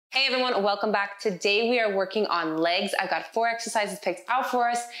Hey everyone, welcome back. Today we are working on legs. I've got 4 exercises picked out for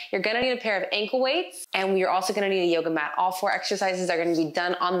us. You're gonna need a pair of ankle weights and we are also gonna need a yoga mat. All 4 exercises are gonna be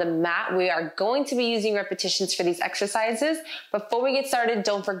done on the mat. We are going to be using repetitions for these exercises. Before we get started,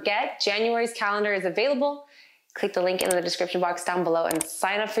 don't forget, January's calendar is available. Click the link in the description box down below and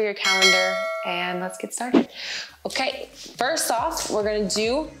sign up for your calendar and let's get started. Okay, first off, we're gonna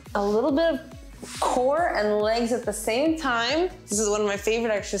do a little bit of core and legs at the same time. This is one of my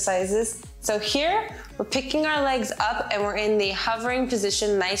favorite exercises. So here, we're picking our legs up and we're in the hovering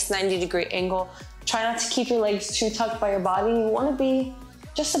position, nice 90-degree angle. Try not to keep your legs too tucked by your body. You wanna be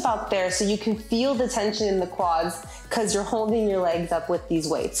just about there so you can feel the tension in the quads because you're holding your legs up with these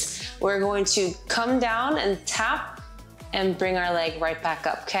weights. We're going to come down and tap and bring our leg right back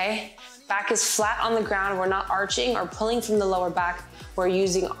up, okay? Back is flat on the ground. We're not arching or pulling from the lower back. We're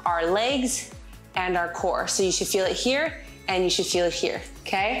using our legs and our core. So you should feel it here and you should feel it here,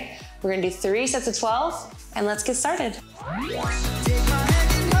 okay? We're gonna do 3 sets of 12 and let's get started.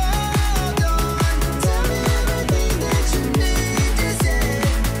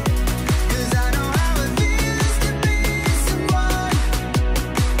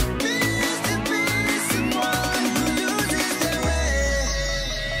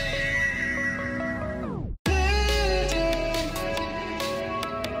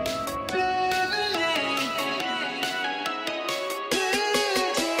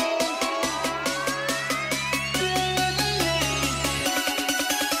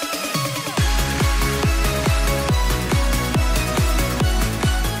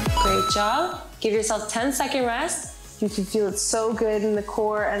 Job. Give yourself 10-second rest. You can feel it so good in the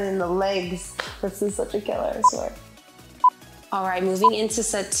core and in the legs. This is such a killer, I swear. All right, moving into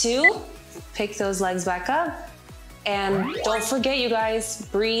set 2. Pick those legs back up. And don't forget, you guys,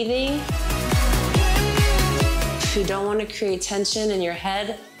 breathing. If you don't want to create tension in your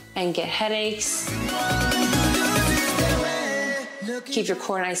head and get headaches. Keep your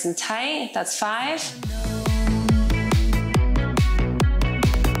core nice and tight. That's 5.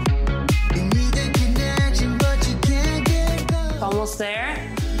 Almost there.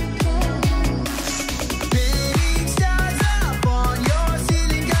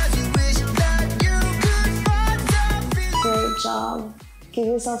 Great job. Give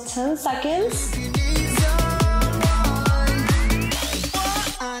yourself 10 seconds.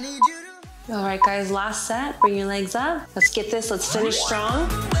 All right, guys, last set. Bring your legs up. Let's get this. Let's finish strong.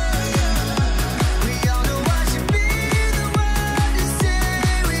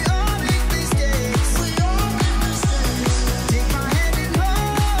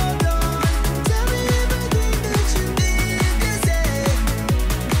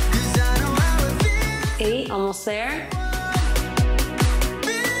 Almost there.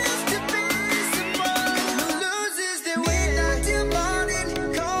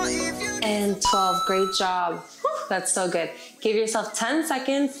 And 12, great job. That's so good. Give yourself 10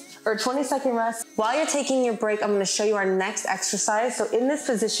 seconds or 20-second rest. While you're taking your break, I'm gonna show you our next exercise. So in this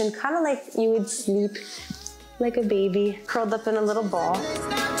position, kind of like you would sleep like a baby, curled up in a little ball,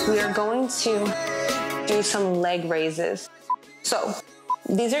 we are going to do some leg raises. So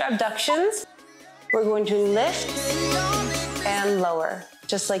these are abductions. We're going to lift and lower,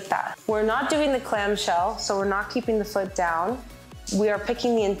 just like that. We're not doing the clamshell, so we're not keeping the foot down. We are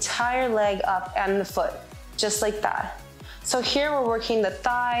picking the entire leg up and the foot, just like that. So here we're working the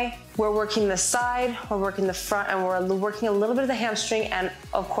thigh, we're working the side, we're working the front, and we're working a little bit of the hamstring and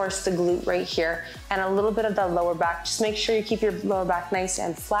of course the glute right here, and a little bit of the lower back. Just make sure you keep your lower back nice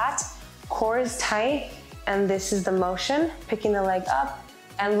and flat. Core is tight, and this is the motion, picking the leg up,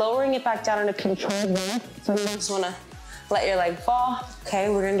 and lowering it back down in a controlled way. So you just wanna let your leg fall. Okay,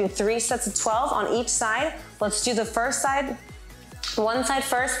 we're gonna do 3 sets of 12 on each side. Let's do the first side, one side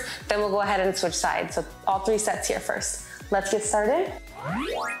first, then we'll go ahead and switch sides. So all 3 sets here first. Let's get started.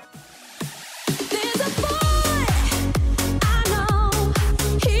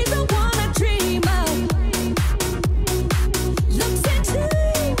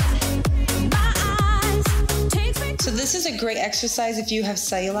 This is a great exercise if you have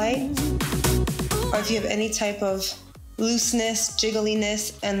cellulite or if you have any type of looseness,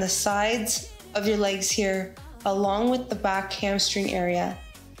 jiggliness, and the sides of your legs here along with the back hamstring area.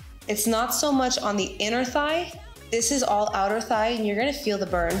 It's not so much on the inner thigh. This is all outer thigh and you're gonna feel the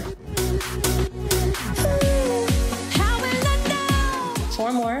burn.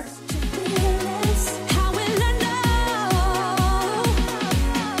 4 more.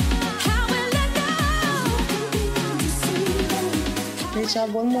 Great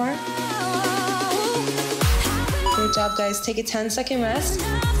job, 1 more. Great job, guys. Take a 10-second rest.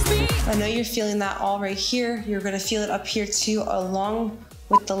 I know you're feeling that all right here. You're gonna feel it up here too, along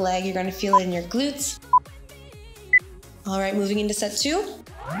with the leg. You're gonna feel it in your glutes. All right, moving into set 2.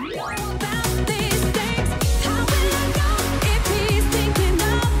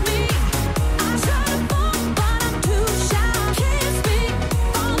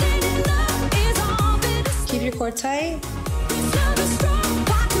 Keep your core tight.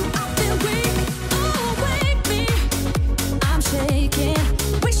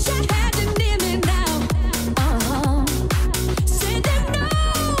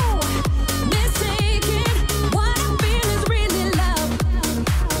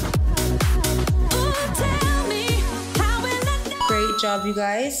 Great job, you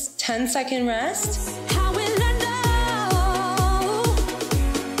guys. 10-second rest.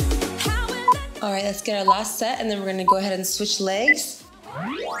 All right, let's get our last set, and then we're gonna go ahead and switch legs.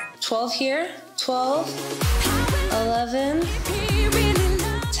 12 here, 12, 11,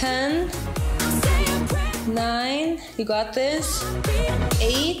 10, 9, you got this,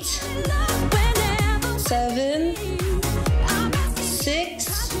 8, 7,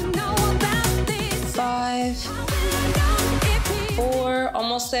 6, 5, 4,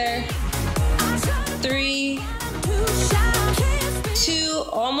 almost there, 3, 2,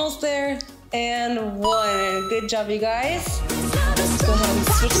 almost there, and 1. Good job, you guys. Let's go ahead and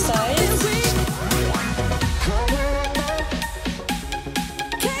switch sides.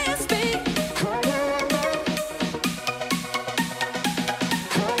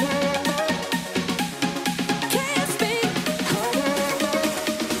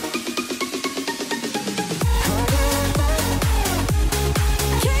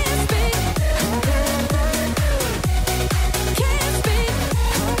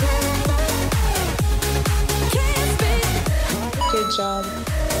 Good job.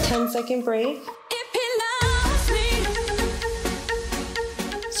 10-second break.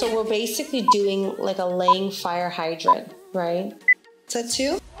 So we're basically doing like a laying fire hydrant, right? Set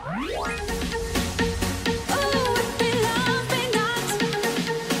 2.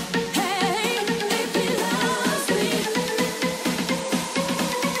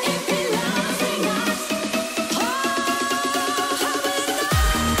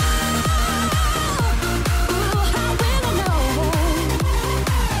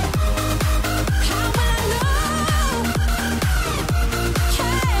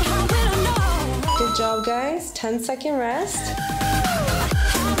 Good job, guys. 10-second rest.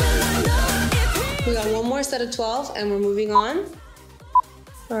 We got one more set of 12 and we're moving on.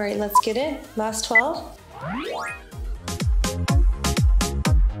 All right, let's get it. Last 12.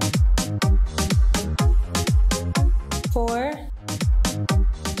 4,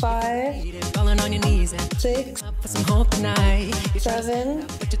 5, 6, 7,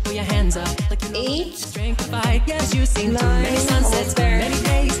 8, 9, almost there, 10,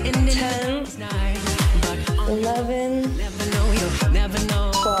 11,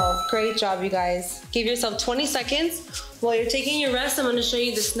 12. Great job, you guys. Give yourself 20 seconds. While you're taking your rest, I'm gonna show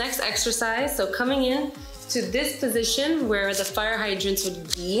you this next exercise. So coming in to this position where the fire hydrants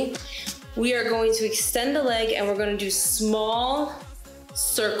would be, we are going to extend the leg and we're gonna do small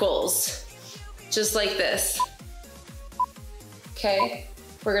circles, just like this. Okay,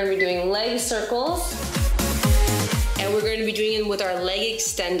 we're gonna be doing leg circles and we're gonna be doing it with our leg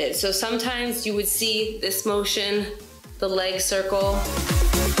extended. So sometimes you would see this motion, the leg circle.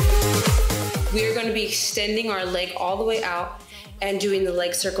 We are gonna be extending our leg all the way out and doing the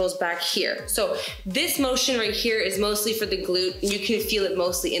leg circles back here. So this motion right here is mostly for the glute. You can feel it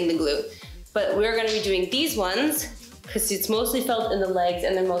mostly in the glute. But we're gonna be doing these ones because it's mostly felt in the legs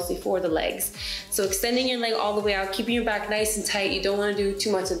and they're mostly for the legs. So extending your leg all the way out, keeping your back nice and tight. You don't wanna do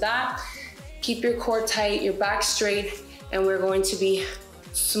too much of that. Keep your core tight, your back straight, and we're going to be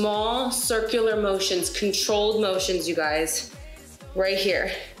small circular motions, controlled motions, you guys, right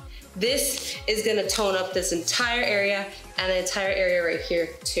here. This is gonna tone up this entire area and the entire area right here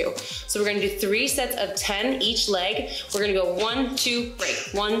too. So we're gonna do 3 sets of 10 each leg. We're gonna go 1, 2, break,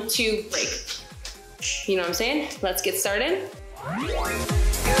 1, 2, break. You know what I'm saying? Let's get started.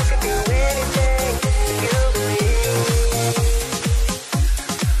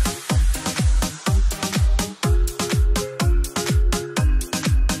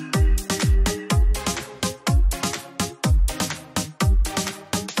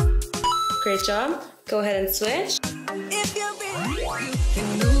 Great job. Go ahead and switch. If you can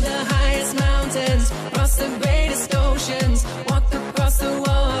move the highest mountains, cross the greatest oceans, walk across the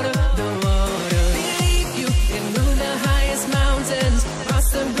water, Believe you can move the highest mountains,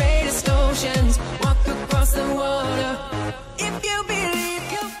 cross the greatest oceans, walk across the water. If you believe,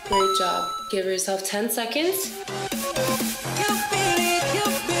 you Great job. Give yourself 10 seconds. believe, you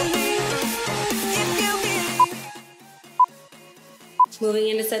believe. If you believe. Moving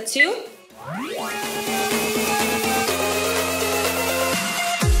into set 2.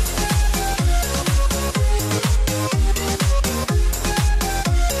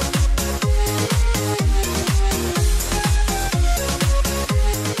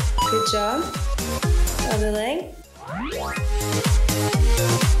 Good job. Other leg.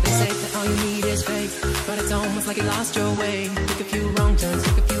 They say that all you need is faith, but it's almost like you lost your way. Took a few wrong turns,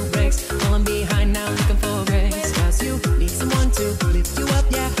 took a few breaks, falling behind now looking for grace. Cause you need someone to lift you up,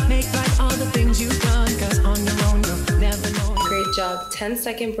 yeah, make right all the things you've done. Cause on your own you'll never know. Great job.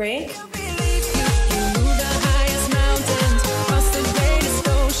 10-second break. You move the highest mountains, cross the greatest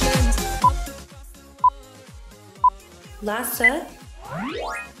oceans. Last set.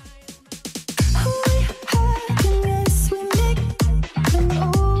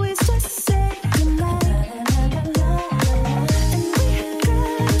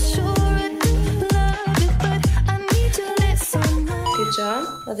 Good job.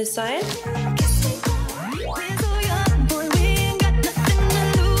 Other side.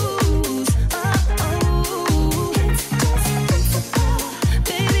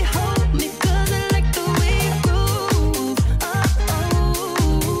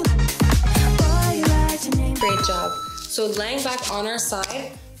 Great job. So laying back on our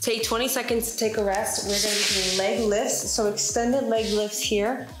side, take 20 seconds to take a rest. We're going to be doing leg lifts, so extended leg lifts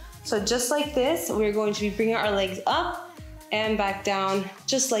here. So just like this, we're going to be bringing our legs up and back down,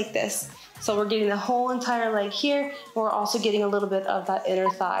 just like this. So we're getting the whole entire leg here, and we're also getting a little bit of that inner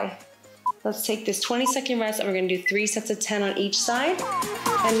thigh. Let's take this 20-second rest, and we're gonna do 3 sets of 10 on each side.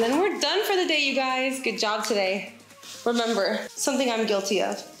 And then we're done for the day, you guys. Good job today. Remember, something I'm guilty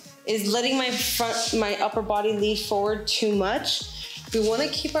of is letting my upper body lean forward too much. We wanna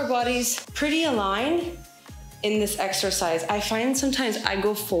keep our bodies pretty aligned in this exercise. I find sometimes I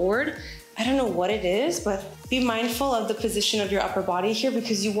go forward. I don't know what it is, but be mindful of the position of your upper body here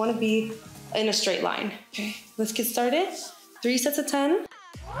because you want to be in a straight line. Okay, let's get started. 3 sets of 10.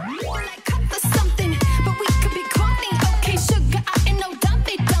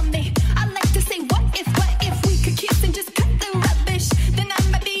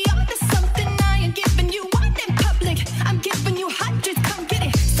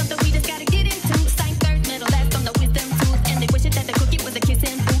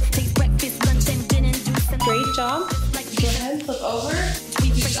 Great job. Go ahead, flip over.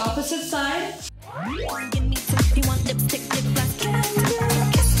 The opposite side. Great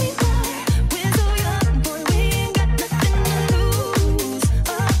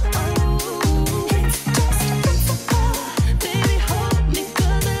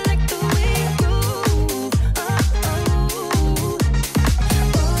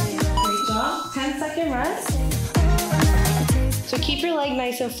job. 10-second rest. So keep your leg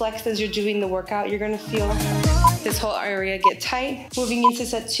nice and flexed as you're doing the workout. You're gonna feel this whole area get tight. Moving into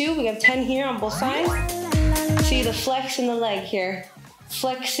set 2, we have 10 here on both sides. See the flex in the leg here.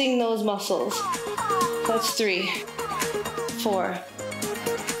 Flexing those muscles. That's 3, 4,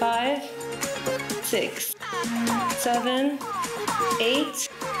 5, 6, 7, 8,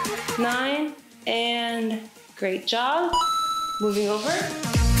 9, and great job. Moving over.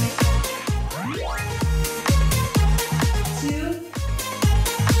 2,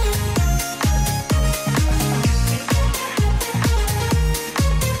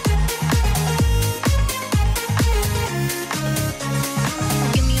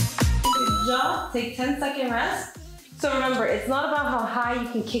 take 10-second rest. So remember, it's not about how high you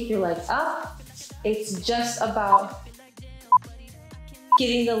can kick your leg up. It's just about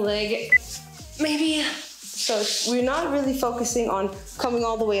getting the leg maybe. So we're not really focusing on coming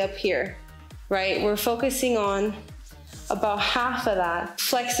all the way up here, right? We're focusing on about half of that,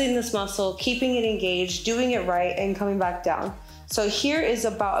 flexing this muscle, keeping it engaged, doing it right, and coming back down. So here is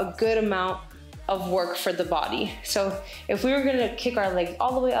about a good amount of work for the body. So if we were gonna kick our legs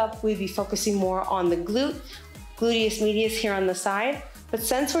all the way up, we'd be focusing more on the gluteus medius here on the side. But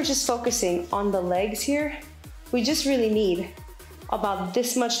since we're just focusing on the legs here, we just really need about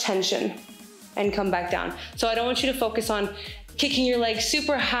this much tension and come back down. So I don't want you to focus on kicking your leg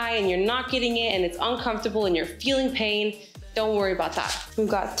super high and you're not getting it and it's uncomfortable and you're feeling pain. Don't worry about that. We've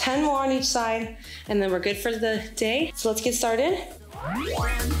got 10 more on each side and then we're good for the day. So let's get started.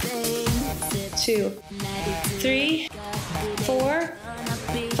 2, 3, 4,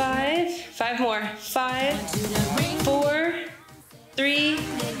 5, 5 more. 5, 4, 3,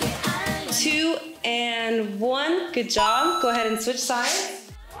 2, and 1. Good job. Go ahead and switch sides.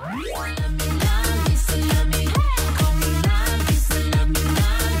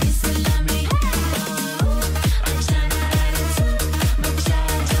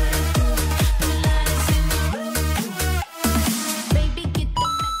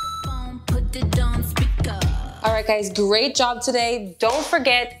 guys, great job today. Don't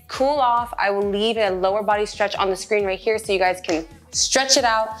forget, cool off. I will leave a lower body stretch on the screen right here so you guys can stretch it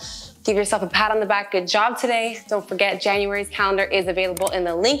out. Give yourself a pat on the back. Good job today. Don't forget, January's calendar is available in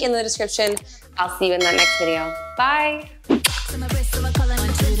the link in the description. I'll see you in that next video. Bye.